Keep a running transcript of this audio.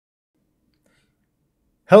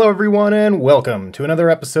Hello everyone and welcome to another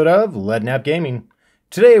episode of Leadnap Gaming.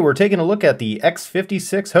 Today we're taking a look at the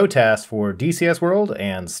X-56 HOTAS for DCS World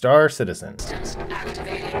and Star Citizen. Systems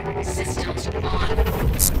activated. Systems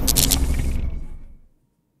on.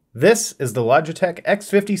 This is the Logitech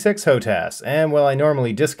X-56 HOTAS, and while I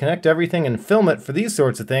normally disconnect everything and film it for these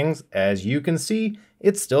sorts of things, as you can see,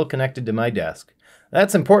 it's still connected to my desk.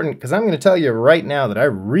 That's important because I'm going to tell you right now that I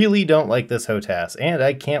really don't like this HOTAS, and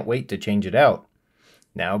I can't wait to change it out.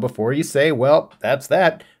 Now, before you say, well, that's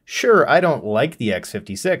that, sure, I don't like the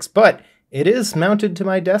X-56, but it is mounted to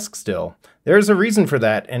my desk still. There's a reason for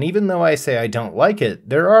that, and even though I say I don't like it,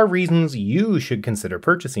 there are reasons you should consider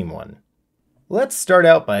purchasing one. Let's start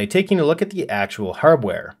out by taking a look at the actual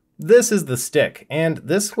hardware. This is the stick, and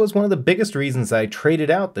this was one of the biggest reasons I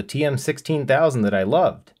traded out the TM16000 that I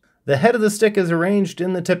loved. The head of the stick is arranged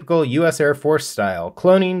in the typical US Air Force style,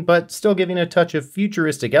 cloning but still giving a touch of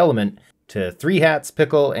futuristic element to 3 hats,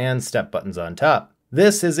 pickle, and step buttons on top.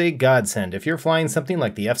 This is a godsend if you're flying something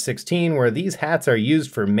like the F-16 where these hats are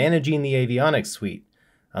used for managing the avionics suite.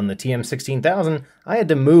 On the TM16000, I had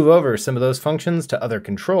to move over some of those functions to other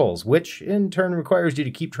controls, which in turn requires you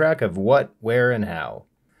to keep track of what, where, and how.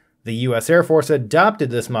 The US Air Force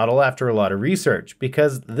adopted this model after a lot of research,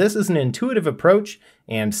 because this is an intuitive approach,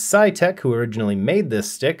 and SciTech, who originally made this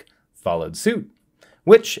stick, followed suit.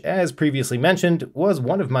 Which, as previously mentioned, was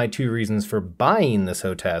one of my 2 reasons for buying this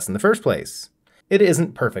HOTAS in the first place. It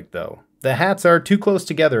isn't perfect though. The hats are too close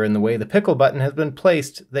together in the way the pickle button has been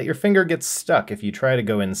placed that your finger gets stuck if you try to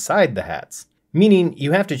go inside the hats, meaning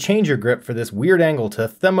you have to change your grip for this weird angle to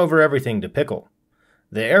thumb over everything to pickle.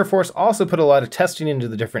 The Air Force also put a lot of testing into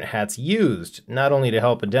the different hats used, not only to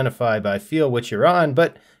help identify by feel which you're on,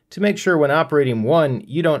 but to make sure when operating one,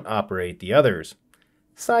 you don't operate the others.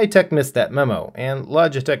 SciTech missed that memo, and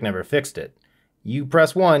Logitech never fixed it. You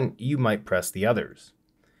press one, you might press the others.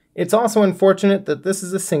 It's also unfortunate that this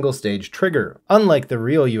is a single-stage trigger, unlike the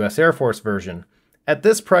real US Air Force version. At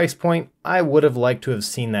this price point, I would have liked to have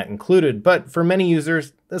seen that included, but for many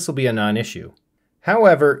users, this will be a non-issue.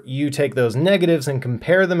 However, you take those negatives and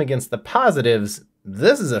compare them against the positives,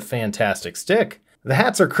 this is a fantastic stick. The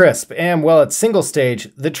hats are crisp, and while it's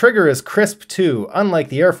single-stage, the trigger is crisp too, unlike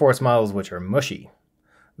the Air Force models which are mushy.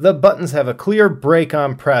 The buttons have a clear break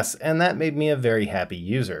on press, and that made me a very happy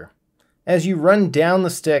user. As you run down the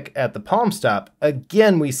stick at the palm stop,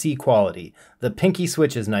 again we see quality. The pinky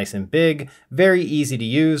switch is nice and big, very easy to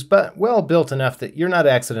use, but well built enough that you're not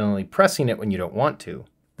accidentally pressing it when you don't want to.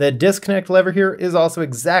 The disconnect lever here is also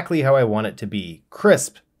exactly how I want it to be.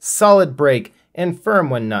 Crisp, solid break, and firm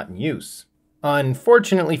when not in use.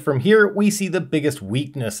 Unfortunately from here, we see the biggest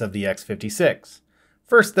weakness of the X-56.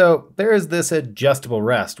 First though, there is this adjustable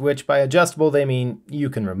rest, which by adjustable they mean you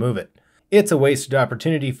can remove it. It's a wasted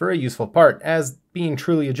opportunity for a useful part, as being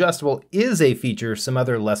truly adjustable is a feature some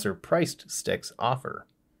other lesser priced sticks offer.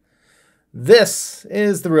 This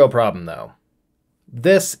is the real problem though.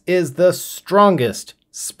 This is the strongest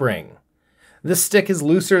spring. This stick is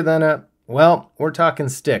looser than a, well, we're talking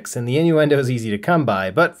sticks, and the innuendo is easy to come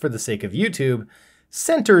by, but for the sake of YouTube,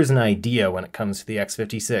 center is an idea when it comes to the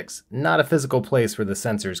X-56, not a physical place where the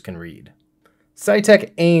sensors can read.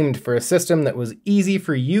 SciTech aimed for a system that was easy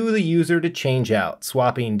for you, the user, to change out,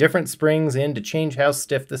 swapping different springs in to change how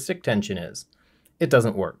stiff the stick tension is. It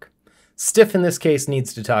doesn't work. Stiff in this case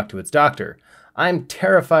needs to talk to its doctor. I'm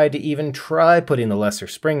terrified to even try putting the lesser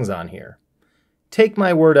springs on here. Take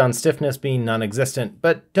my word on stiffness being non-existent,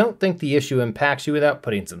 but don't think the issue impacts you without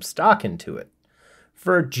putting some stock into it.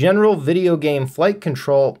 For general video game flight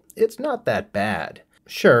control, it's not that bad.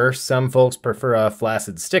 Sure, some folks prefer a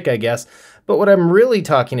flaccid stick, I guess, but what I'm really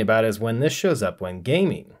talking about is when this shows up when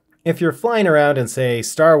gaming. If you're flying around in, say,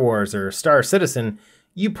 Star Wars or Star Citizen,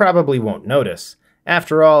 you probably won't notice.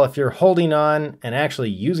 After all, if you're holding on and actually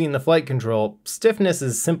using the flight control, stiffness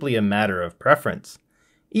is simply a matter of preference.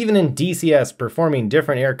 Even in DCS performing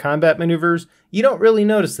different air combat maneuvers, you don't really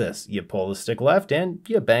notice this. You pull the stick left and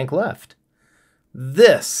you bank left.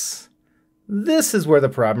 This is where the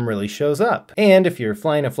problem really shows up. And if you're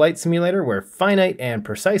flying a flight simulator where finite and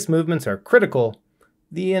precise movements are critical,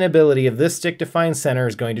 the inability of this stick to find center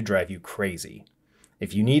is going to drive you crazy.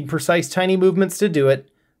 If you need precise tiny movements to do it,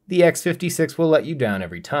 the X-56 will let you down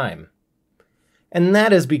every time. And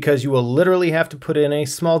that is because you will literally have to put in a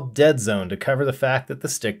small dead zone to cover the fact that the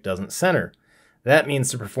stick doesn't center. That means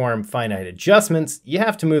to perform finite adjustments, you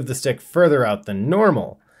have to move the stick further out than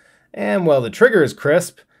normal. And while the trigger is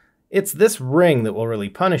crisp, it's this ring that will really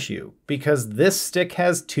punish you, because this stick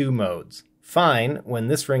has 2 modes. Fine, when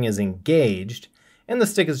this ring is engaged, and the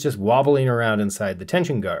stick is just wobbling around inside the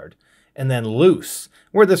tension guard. And then loose,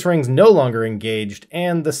 where this ring's no longer engaged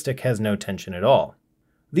and the stick has no tension at all.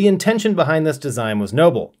 The intention behind this design was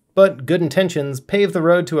noble, but good intentions pave the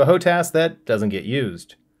road to a HOTAS that doesn't get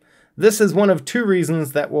used. This is one of two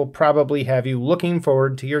reasons that will probably have you looking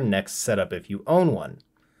forward to your next setup if you own one.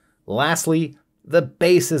 Lastly, the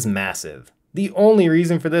base is massive. The only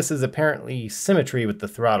reason for this is apparently symmetry with the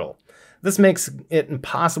throttle. This makes it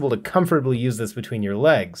impossible to comfortably use this between your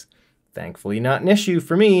legs. Thankfully not an issue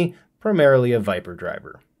for me, primarily a Viper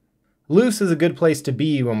driver. Loose is a good place to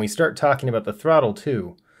be when we start talking about the throttle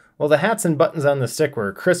too. While the hats and buttons on the stick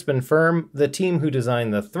were crisp and firm, the team who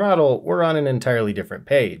designed the throttle were on an entirely different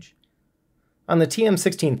page. On the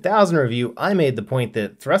TM16000 review, I made the point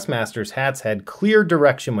that Thrustmaster's hats had clear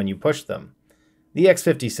direction when you pushed them. The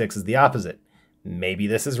X-56 is the opposite. Maybe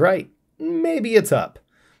this is right. Maybe it's up.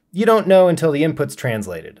 You don't know until the input's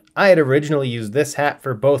translated. I had originally used this hat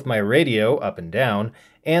for both my radio, up and down,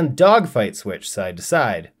 and dogfight switch, side to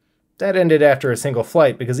side. That ended after a single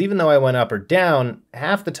flight because even though I went up or down,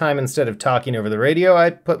 half the time instead of talking over the radio, I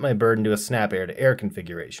put my bird into a snap air-to-air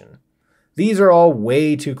configuration. These are all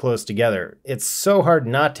way too close together. It's so hard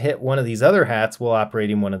not to hit one of these other hats while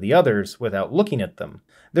operating one of the others without looking at them.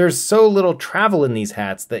 There's so little travel in these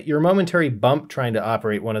hats that your momentary bump trying to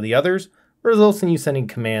operate one of the others results in you sending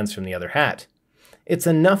commands from the other hat. It's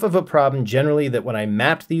enough of a problem generally that when I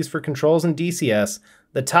mapped these for controls in DCS,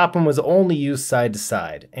 the top one was only used side to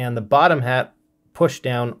side, and the bottom hat pushed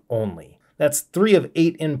down only. That's 3 of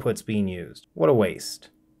 8 inputs being used. What a waste.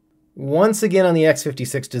 Once again on the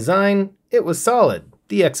X-56 design, it was solid.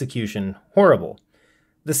 The execution, horrible.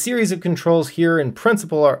 The series of controls here in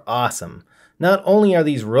principle are awesome. Not only are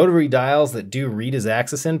these rotary dials that do read as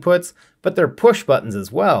axis inputs, but they're push buttons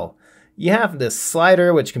as well. You have this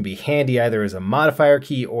slider, which can be handy either as a modifier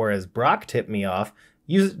key or as Brock tipped me off.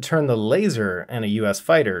 Use it to turn the laser and a US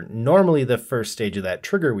fighter, normally the first stage of that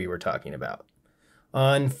trigger we were talking about.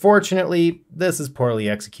 Unfortunately, this is poorly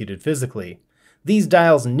executed physically. These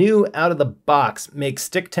dials new out of the box make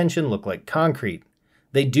stick tension look like concrete.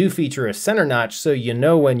 They do feature a center notch so you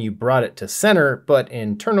know when you brought it to center, but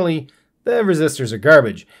internally, the resistors are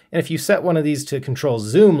garbage, and if you set one of these to control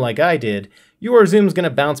zoom like I did, your zoom's going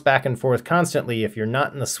to bounce back and forth constantly if you're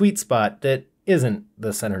not in the sweet spot that isn't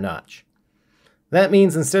the center notch. That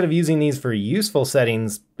means instead of using these for useful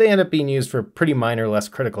settings, they end up being used for pretty minor, less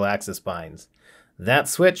critical axis binds. That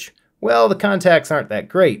switch, well, the contacts aren't that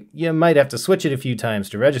great. You might have to switch it a few times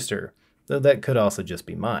to register, though that could also just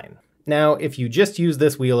be mine. Now, if you just use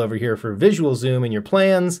this wheel over here for visual zoom in your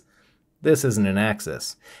plans, this isn't an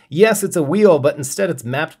axis. Yes, it's a wheel, but instead it's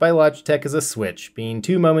mapped by Logitech as a switch, being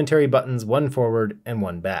 2 momentary buttons, one forward and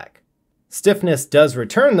one back. Stiffness does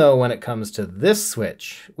return though when it comes to this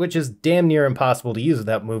switch, which is damn near impossible to use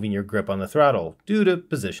without moving your grip on the throttle, due to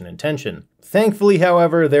position and tension. Thankfully,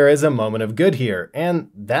 however, there is a moment of good here,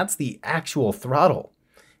 and that's the actual throttle.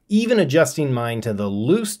 Even adjusting mine to the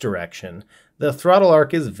loose direction, the throttle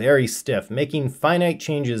arc is very stiff, making finite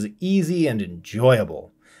changes easy and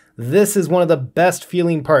enjoyable. This is one of the best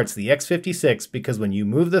feeling parts of the X-56 because when you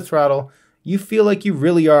move the throttle, you feel like you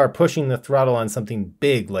really are pushing the throttle on something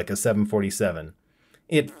big like a 747.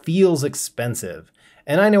 It feels expensive.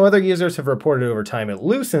 And I know other users have reported over time it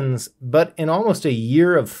loosens, but in almost a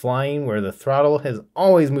year of flying where the throttle is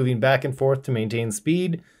always moving back and forth to maintain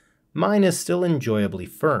speed, mine is still enjoyably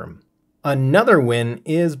firm. Another win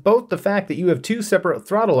is both the fact that you have 2 separate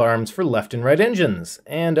throttle arms for left and right engines,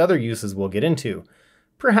 and other uses we'll get into.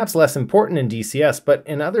 Perhaps less important in DCS, but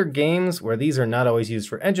in other games where these are not always used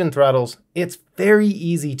for engine throttles, it's very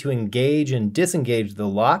easy to engage and disengage the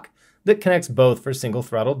lock that connects both for single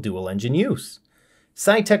throttle dual engine use.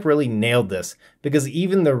 SciTech really nailed this, because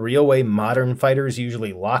even the real way modern fighters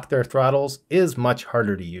usually lock their throttles is much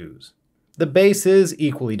harder to use. The base is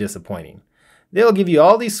equally disappointing. They'll give you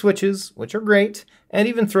all these switches, which are great, and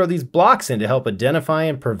even throw these blocks in to help identify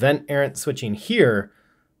and prevent errant switching here,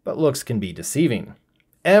 but looks can be deceiving.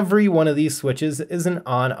 Every one of these switches is an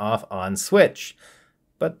on-off-on switch,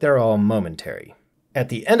 but they're all momentary. At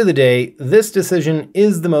the end of the day, this decision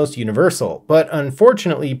is the most universal, but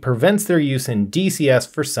unfortunately prevents their use in DCS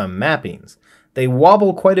for some mappings. They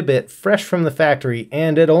wobble quite a bit fresh from the factory,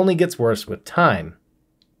 and it only gets worse with time.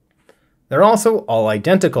 They're also all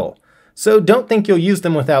identical, so don't think you'll use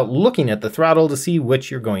them without looking at the throttle to see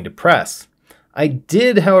which you're going to press. I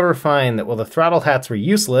did, however, find that while the throttle hats were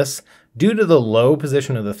useless, due to the low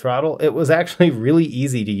position of the throttle, it was actually really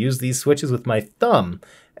easy to use these switches with my thumb,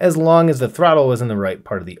 as long as the throttle was in the right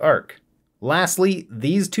part of the arc. Lastly,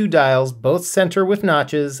 these 2 dials both center with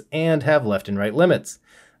notches and have left and right limits.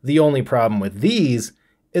 The only problem with these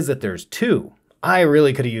is that there's 2. I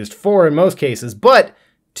really could have used 4 in most cases, but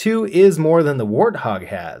 2 is more than the Warthog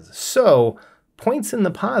has, so points in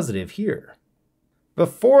the positive here.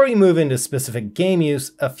 Before we move into specific game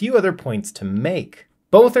use, a few other points to make.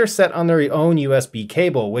 Both are set on their own USB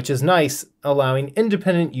cable, which is nice, allowing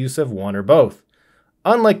independent use of one or both.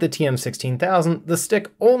 Unlike the TM16000, the stick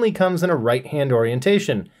only comes in a right-hand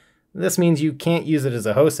orientation. This means you can't use it as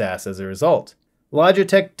a HOTAS as a result.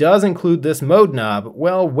 Logitech does include this mode knob.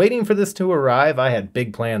 Well, waiting for this to arrive, I had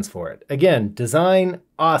big plans for it. Again, design,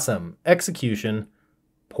 awesome. Execution,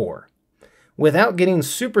 poor. Without getting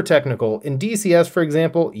super technical, in DCS, for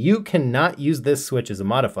example, you cannot use this switch as a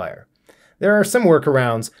modifier. There are some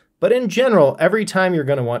workarounds, but in general, every time you're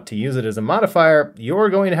going to want to use it as a modifier, you're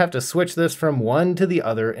going to have to switch this from one to the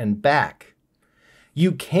other and back.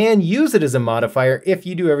 You can use it as a modifier if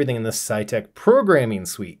you do everything in the SciTech programming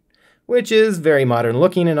suite, which is very modern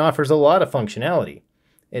looking and offers a lot of functionality.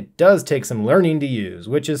 It does take some learning to use,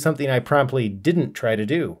 which is something I promptly didn't try to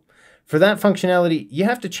do. For that functionality, you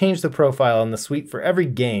have to change the profile in the suite for every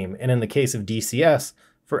game, and in the case of DCS,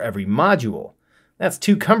 for every module. That's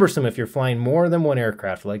too cumbersome if you're flying more than one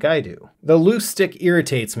aircraft like I do. The loose stick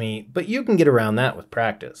irritates me, but you can get around that with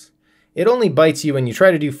practice. It only bites you when you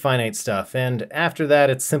try to do finite stuff, and after that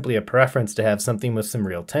it's simply a preference to have something with some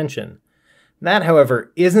real tension. That,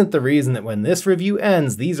 however, isn't the reason that when this review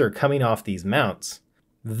ends, these are coming off these mounts.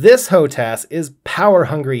 This HOTAS is power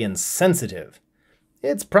hungry and sensitive.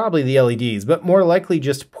 It's probably the LEDs, but more likely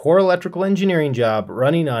just poor electrical engineering job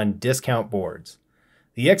running on discount boards.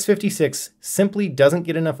 The X-56 simply doesn't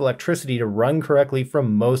get enough electricity to run correctly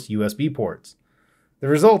from most USB ports. The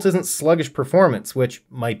result isn't sluggish performance, which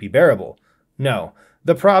might be bearable. No,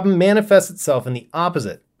 the problem manifests itself in the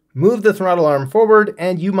opposite. Move the throttle arm forward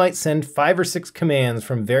and you might send 5 or 6 commands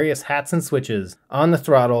from various hats and switches on the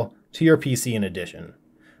throttle to your PC in addition.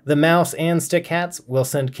 The mouse and stick hats will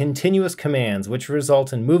send continuous commands which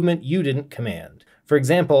result in movement you didn't command. For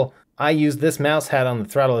example, I use this mouse hat on the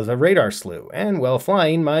throttle as a radar slew, and while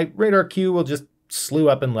flying, my radar cue will just slew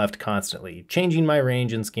up and left constantly, changing my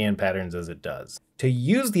range and scan patterns as it does. To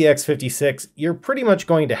use the X-56, you're pretty much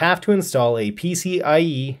going to have to install a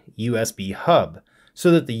PCIe USB hub, so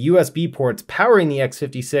that the USB ports powering the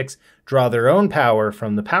X-56 draw their own power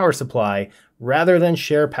from the power supply rather than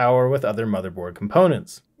share power with other motherboard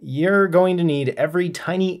components. You're going to need every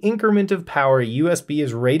tiny increment of power USB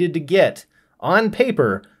is rated to get, on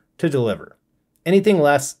paper, to deliver. Anything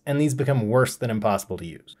less, and these become worse than impossible to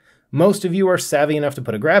use. Most of you are savvy enough to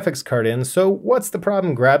put a graphics card in, so what's the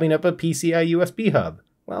problem grabbing up a PCI USB hub?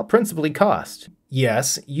 Well, principally cost.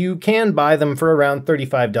 Yes, you can buy them for around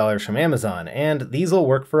 $35 from Amazon, and these will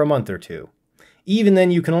work for a month or two. Even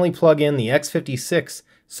then, you can only plug in the X-56,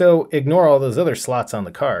 so ignore all those other slots on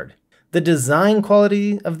the card. The design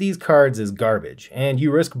quality of these cards is garbage, and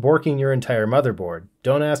you risk borking your entire motherboard.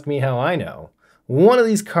 Don't ask me how I know. One of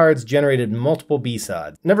these cards generated multiple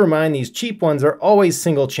BSODs. Never mind, these cheap ones are always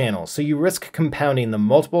single channel, so you risk compounding the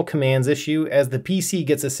multiple commands issue as the PC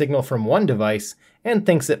gets a signal from one device and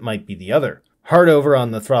thinks it might be the other. Hard over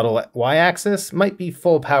on the throttle Y-axis might be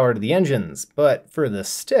full power to the engines, but for the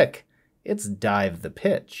stick, it's dive the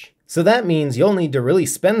pitch. So that means you'll need to really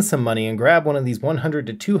spend some money and grab one of these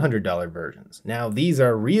 $100 to $200 versions. Now these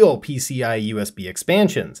are real PCI USB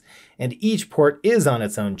expansions, and each port is on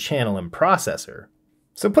its own channel and processor.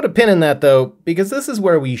 So put a pin in that though, because this is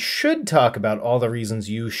where we should talk about all the reasons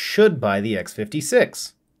you should buy the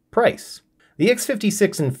X-56. Price. The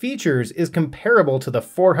X-56 in features is comparable to the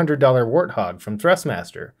 $400 Warthog from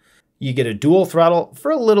Thrustmaster. You get a dual throttle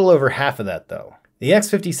for a little over half of that though. The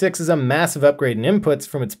X-56 is a massive upgrade in inputs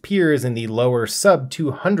from its peers in the lower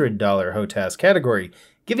sub-$200 HOTAS category,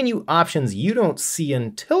 giving you options you don't see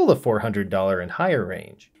until the $400 and higher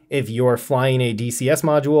range. If you're flying a DCS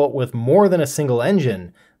module with more than a single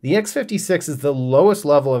engine, the X-56 is the lowest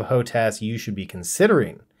level of HOTAS you should be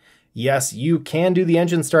considering. Yes, you can do the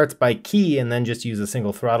engine starts by key and then just use a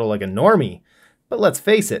single throttle like a normie, but let's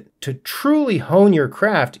face it, to truly hone your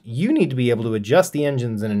craft, you need to be able to adjust the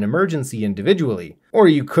engines in an emergency individually, or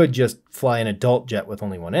you could just fly an adult jet with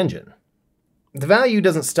only one engine. The value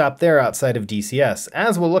doesn't stop there outside of DCS.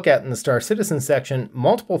 As we'll look at in the Star Citizen section,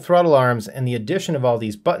 multiple throttle arms and the addition of all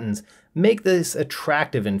these buttons make this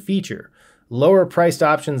attractive in feature. Lower priced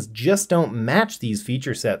options just don't match these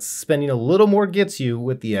feature sets, spending a little more gets you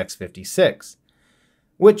with the X-56.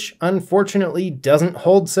 Which unfortunately doesn't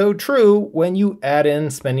hold so true when you add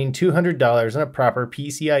in spending $200 on a proper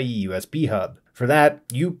PCIe USB hub. For that,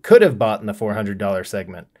 you could have bought in the $400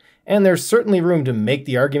 segment, and there's certainly room to make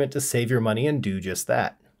the argument to save your money and do just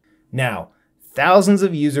that. Now, thousands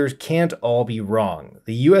of users can't all be wrong.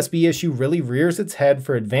 The USB issue really rears its head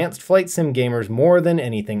for advanced flight sim gamers more than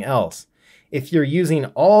anything else. If you're using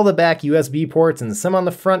all the back USB ports and some on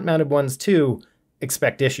the front mounted ones too,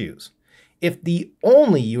 expect issues. If the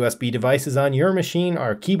only USB devices on your machine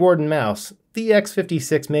are keyboard and mouse, the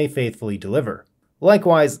X56 may faithfully deliver.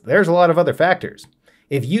 Likewise, there's a lot of other factors.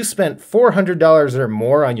 If you spent $400 or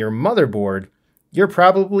more on your motherboard, you're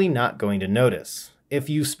probably not going to notice. If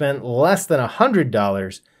you spent less than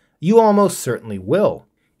 $100, you almost certainly will.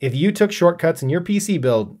 If you took shortcuts in your PC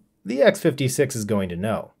build, the X56 is going to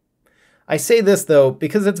know. I say this though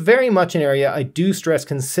because it's very much an area I do stress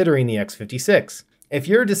considering the X56. If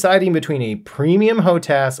you're deciding between a premium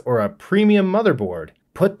HOTAS or a premium motherboard,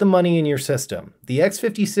 put the money in your system. The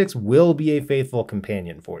X56 will be a faithful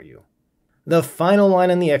companion for you. The final line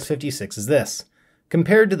on the X56 is this.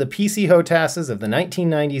 Compared to the PC HOTASs of the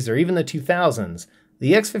 1990s or even the 2000s,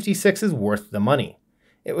 the X56 is worth the money.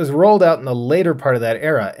 It was rolled out in the later part of that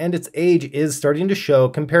era, and its age is starting to show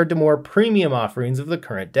compared to more premium offerings of the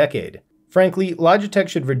current decade. Frankly, Logitech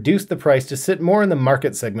should reduce the price to sit more in the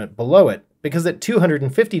market segment below it, because at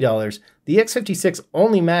 $250, the X56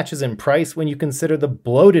 only matches in price when you consider the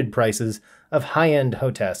bloated prices of high-end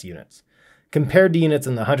HOTAS units. Compared to units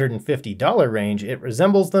in the $150 range, it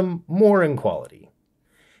resembles them more in quality.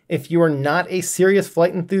 If you are not a serious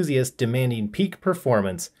flight enthusiast demanding peak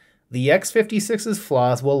performance, the X56's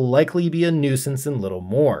flaws will likely be a nuisance and little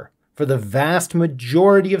more. For the vast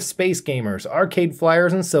majority of space gamers, arcade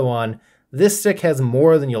flyers, and so on, this stick has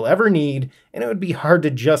more than you'll ever need, and it would be hard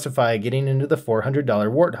to justify getting into the $400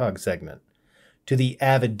 Warthog segment. To the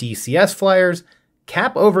avid DCS flyers,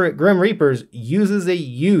 Cap over at Grim Reapers uses a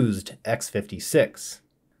used X56.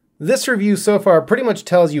 This review so far pretty much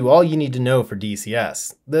tells you all you need to know for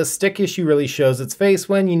DCS. The stick issue really shows its face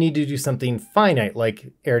when you need to do something finite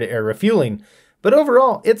like air-to-air refueling, but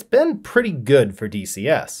overall it's been pretty good for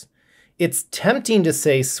DCS. It's tempting to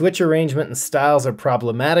say switch arrangement and styles are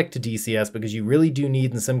problematic to DCS because you really do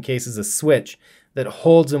need in some cases a switch that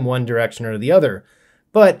holds in one direction or the other,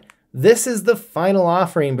 but this is the final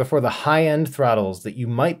offering before the high-end throttles that you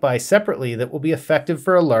might buy separately that will be effective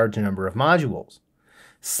for a large number of modules.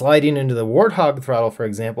 Sliding into the Warthog throttle, for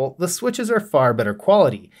example, the switches are far better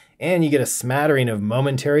quality, and you get a smattering of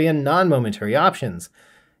momentary and non-momentary options.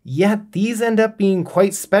 Yet these end up being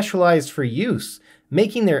quite specialized for use,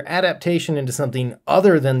 making their adaptation into something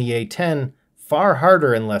other than the A10 far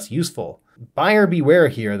harder and less useful. Buyer beware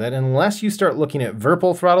here that unless you start looking at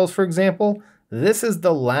Virpil throttles, for example, this is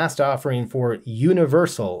the last offering for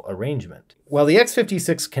universal arrangement. While the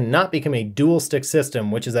X56 cannot become a dual-stick system,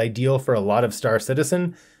 which is ideal for a lot of Star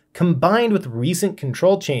Citizen, combined with recent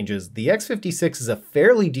control changes, the X56 is a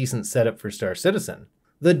fairly decent setup for Star Citizen.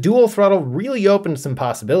 The dual throttle really opened some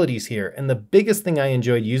possibilities here, and the biggest thing I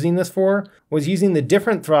enjoyed using this for was using the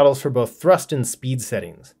different throttles for both thrust and speed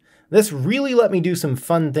settings. This really let me do some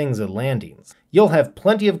fun things at landings. You'll have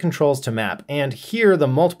plenty of controls to map, and here the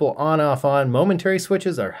multiple on-off-on momentary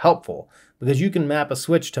switches are helpful, because you can map a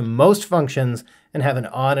switch to most functions and have an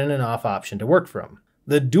on and an off option to work from.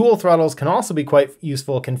 The dual throttles can also be quite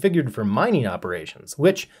useful configured for mining operations,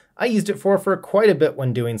 which I used it for quite a bit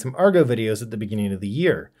when doing some Argo videos at the beginning of the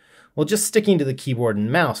year, while just sticking to the keyboard and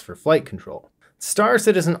mouse for flight control. Star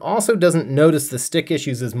Citizen also doesn't notice the stick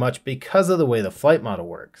issues as much because of the way the flight model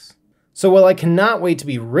works. So while I cannot wait to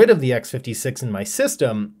be rid of the X56 in my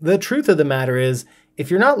system, the truth of the matter is,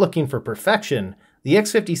 if you're not looking for perfection, the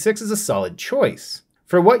X56 is a solid choice.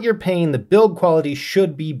 For what you're paying, the build quality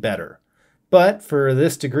should be better. But for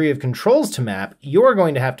this degree of controls to map, you're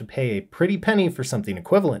going to have to pay a pretty penny for something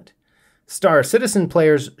equivalent. Star Citizen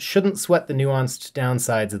players shouldn't sweat the nuanced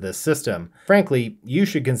downsides of this system. Frankly, you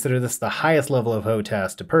should consider this the highest level of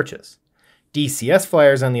HOTAS to purchase. DCS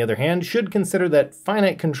flyers, on the other hand, should consider that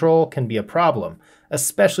finite control can be a problem,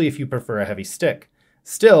 especially if you prefer a heavy stick.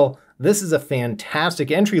 Still, this is a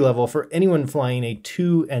fantastic entry level for anyone flying a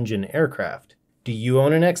two-engine aircraft. Do you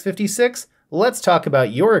own an X56? Let's talk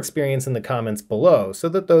about your experience in the comments below so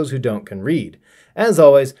that those who don't can read. As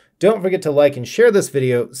always, don't forget to like and share this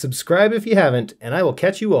video, subscribe if you haven't, and I will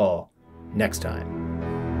catch you all next time.